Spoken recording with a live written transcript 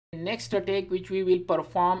Next attack which we will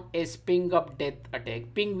perform is ping up death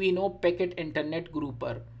attack. Ping, we know, packet internet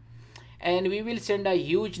grouper, and we will send a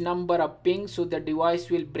huge number of pings so the device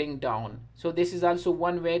will bring down. So this is also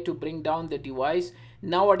one way to bring down the device.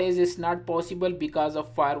 Nowadays it's not possible because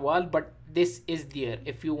of firewall, but this is there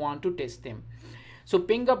if you want to test them. So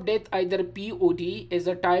ping up death, either POD, is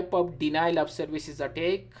a type of denial of services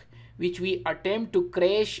attack which we attempt to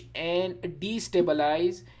crash and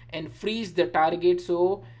destabilize and freeze the target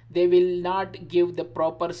so they will not give the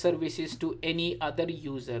proper services to any other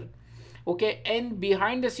user. Okay, and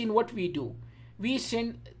behind the scene what we do, we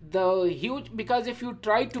send the huge, because if you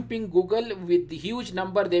try to ping Google with the huge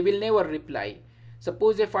number, they will never reply.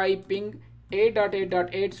 Suppose if I ping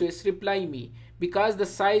 8.8.8, so it's reply me, because the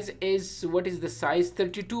size is, what is the size,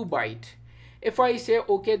 32 byte. If I say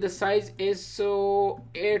okay, the size is so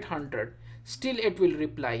 800, still it will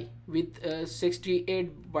reply with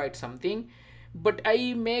 68 byte something. But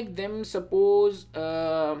I make them suppose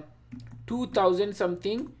 2000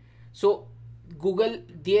 something. So Google,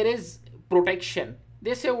 there is protection.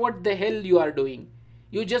 They say what the hell you are doing,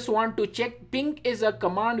 you just want to check. Ping is a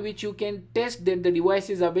command which you can test that the device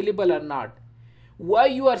is available or not. Why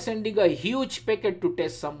you are sending a huge packet to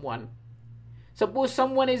test someone? Suppose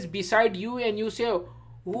someone is beside you and you say,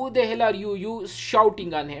 who the hell are you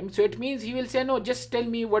shouting on him. So it means he will say, no, just tell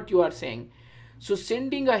me what you are saying. So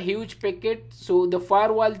sending a huge packet, so the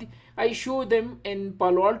firewall, I show them in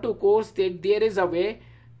Palo Alto course that there is a way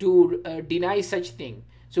to deny such thing.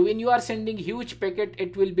 So when you are sending huge packet,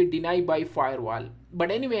 it will be denied by firewall. But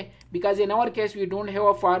anyway, because in our case we don't have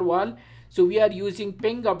a firewall, so we are using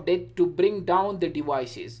ping update to bring down the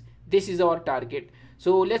devices. This is our target.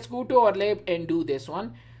 So let's go to our lab and do this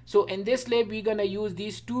one. So in this lab we're gonna use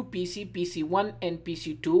these two PC1 and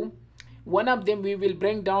PC2. One of them we will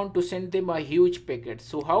bring down to send them a huge packet.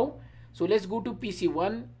 So how? So let's go to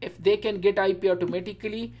PC1. If they can get IP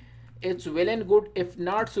automatically, it's well and good. If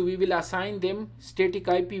not, so we will assign them static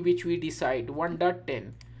IP which we decide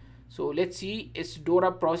 1.10. So let's see, its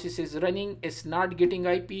DORA process is running, it's not getting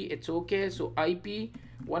IP, it's okay. So IP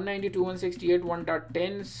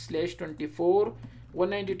 192.168.1.10/24,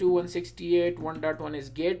 192.168.1.1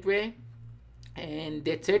 is gateway, and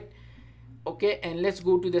that's it. Okay, and let's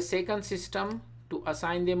go to the second system to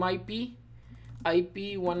assign them IP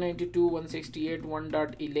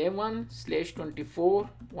 192.168.1.11/24,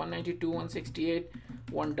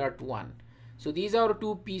 192.168.1.1. so these are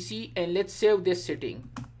two PC, and let's save this setting,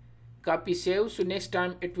 copy save. So next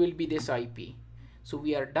time it will be this IP. So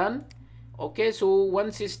we are done. Okay, so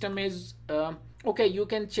one system is okay, you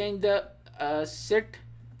can change the set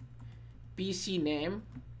PC name.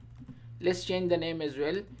 Let's change the name as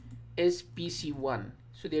well as PC1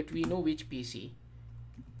 so that we know which PC.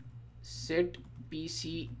 Set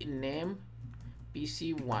PC name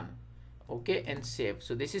PC1. Okay, and save.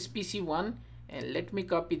 So this is PC1, and let me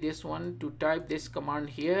copy this one to type this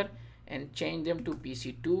command here and change them to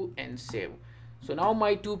PC2 and save. So now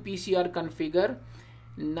my two PC are configured.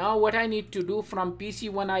 Now what I need to do, from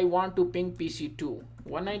PC1 I want to ping PC2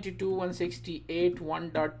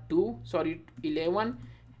 192.168.1.2, sorry, 11,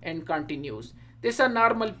 and continues. This is a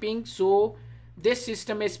normal ping, so this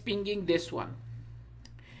system is pinging this one.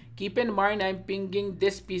 Keep in mind I'm pinging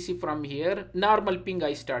this PC from here, normal ping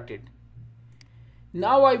I started.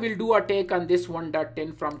 Now I will do a take on this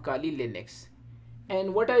 1.10 from Kali Linux.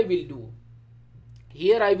 And what I will do,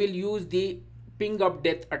 here I will use the ping up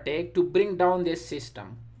death attack to bring down this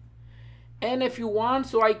system. And if you want,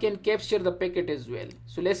 so I can capture the packet as well.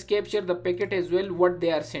 So let's capture the packet as well, what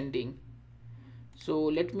they are sending. So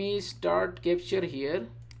let me start capture here.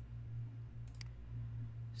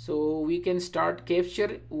 So we can start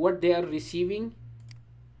capture what they are receiving.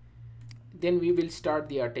 Then we will start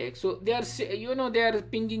the attack. So they are, you know, they are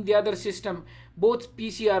pinging the other system. Both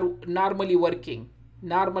PC are normally working.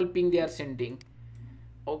 Normal ping they are sending.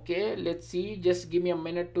 Okay, let's see, just give me a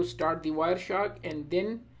minute to start the Wireshark, and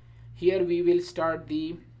then here we will start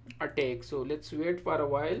the attack. So let's wait for a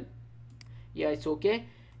while. Yeah, it's okay.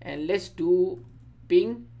 And let's do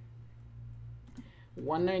ping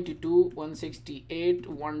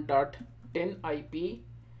 192.168.1.10 IP.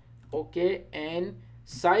 Okay, and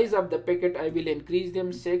size of the packet I will increase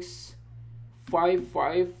them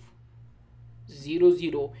 65500.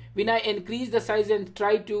 When I increase the size and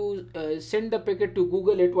try to send the packet to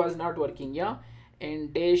Google, it was not working. Yeah,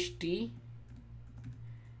 and -T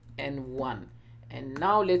and 1. And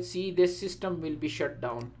now let's see, this system will be shut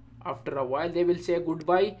down. After a while they will say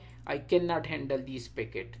goodbye, I cannot handle these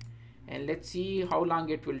packet. And let's see how long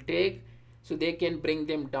it will take so they can bring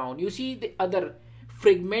them down. You see the other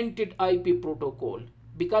fragmented IP protocol,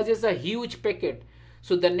 because it's a huge packet,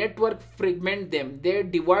 So the network fragment them, they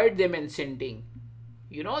divide them and sending.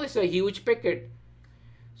 This is a huge packet.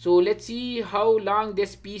 So let's see how long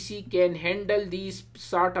this PC can handle these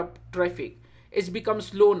sort of traffic. It's become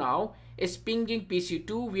slow now. It's pinging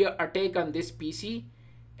PC2. We are attack on this PC,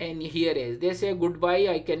 and here is they say goodbye.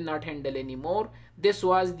 I cannot handle anymore. This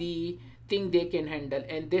was the thing they can handle,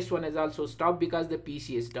 and this one is also stopped because the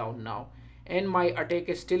PC is down now. And my attack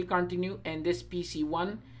is still continue, and this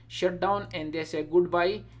PC1 shut down, and they say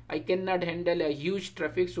goodbye. I cannot handle a huge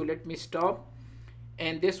traffic, so let me stop.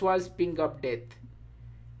 And this was ping of death.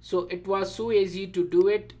 So it was so easy to do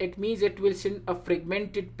it. It means it will send a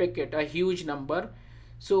fragmented packet, a huge number.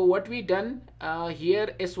 So what we done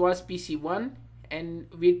here is was PC1, and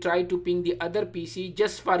we try to ping the other PC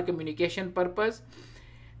just for communication purpose.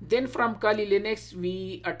 Then from Kali Linux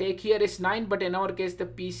we attack here is 9, but in our case the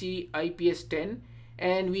PC IP is 10,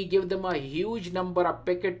 and we give them a huge number of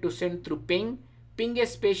packet to send through ping. Ping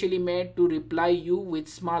is specially made to reply you with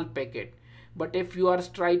small packet, but if you are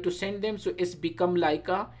try to send them, so it's become like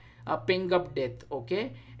a ping of death.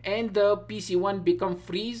 Okay, and the PC1 become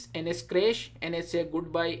freeze and it's crash and it say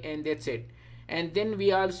goodbye, and that's it. And then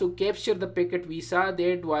we also capture the packet. We saw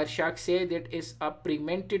that Wireshark say that is a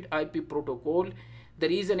fragmented IP protocol. The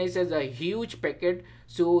reason is as a huge packet,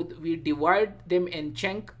 so we divide them in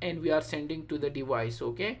chunk and we are sending to the device.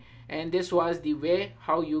 Okay, and this was the way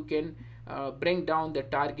how you can bring down the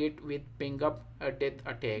target with ping up a death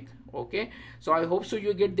attack. Okay, so I hope so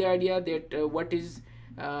you get the idea that what is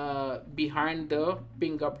behind the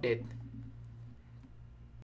ping up death.